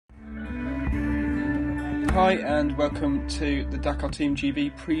Hi and welcome to the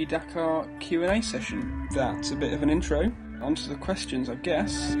DakarTeamGB pre-Dakar Q&A session. That's a bit of an intro. On to the questions, I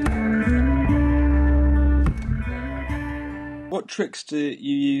guess. What tricks do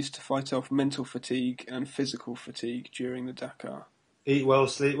you use to fight off mental fatigue and physical fatigue during the Dakar? Eat well,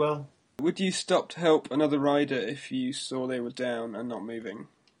 sleep well. Would you stop to help another rider if you saw they were down and not moving?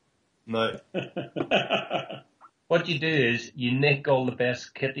 No. What you do is you nick all the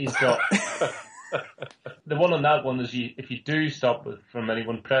best kit he's got. The one on that one is if you do stop from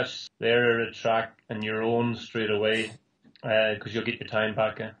anyone, press the area track and your own straight away, because you'll get your time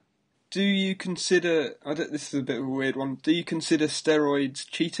back. Do you consider, this is a bit of a weird one, do you consider steroids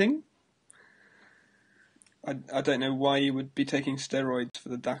cheating? I don't know why you would be taking steroids for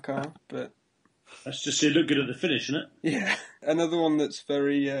the Dakar, but... That's just to look good at the finish, isn't it? Yeah. Another one that's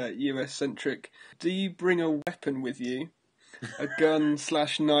very US-centric. Do you bring a weapon with you? A gun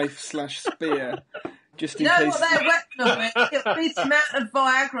 / knife / spear? Just in You know case... what their weapon of it? It'll be the amount of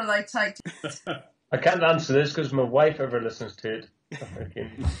Viagra they take. I can't answer this because my wife ever listens to it.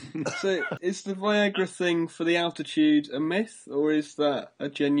 So, is the Viagra thing for the altitude a myth, or is that a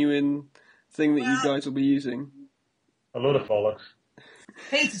genuine thing that you guys will be using? A load of bollocks.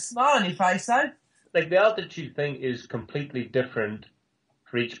 Keep a smile on your face, though. Like, the altitude thing is completely different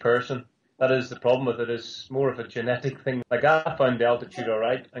for each person. That is the problem with it. It's more of a genetic thing. Like, I found the altitude all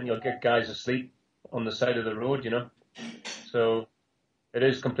right, and you'll get guys asleep on the side of the road, you know. So it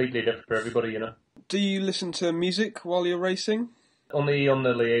is completely different for everybody, you know. Do you listen to music while you're racing? Only on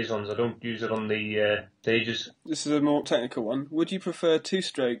the liaisons. I don't use it on the stages. This is a more technical one. Would you prefer two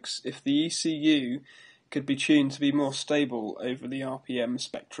strokes if the ECU could be tuned to be more stable over the RPM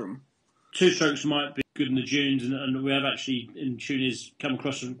spectrum? Two strokes might be good in the dunes, and we have actually in tuners come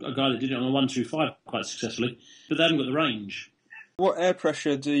across a guy that did it on a 125 quite successfully, but they haven't got the range. What air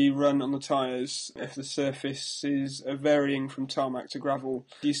pressure do you run on the tyres if the surfaces are varying from tarmac to gravel?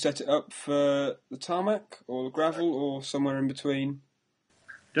 Do you set it up for the tarmac or the gravel or somewhere in between?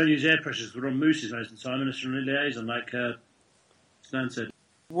 Don't use air pressures. We're on mooses most of the time, unless you're on a liaison, like Stan said.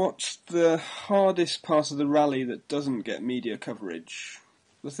 What's the hardest part of the rally that doesn't get media coverage?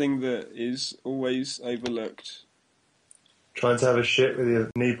 The thing that is always overlooked? Trying to have a shit with your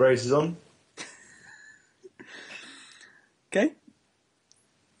knee braces on. Okay.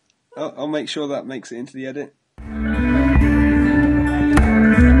 I'll make sure that makes it into the edit.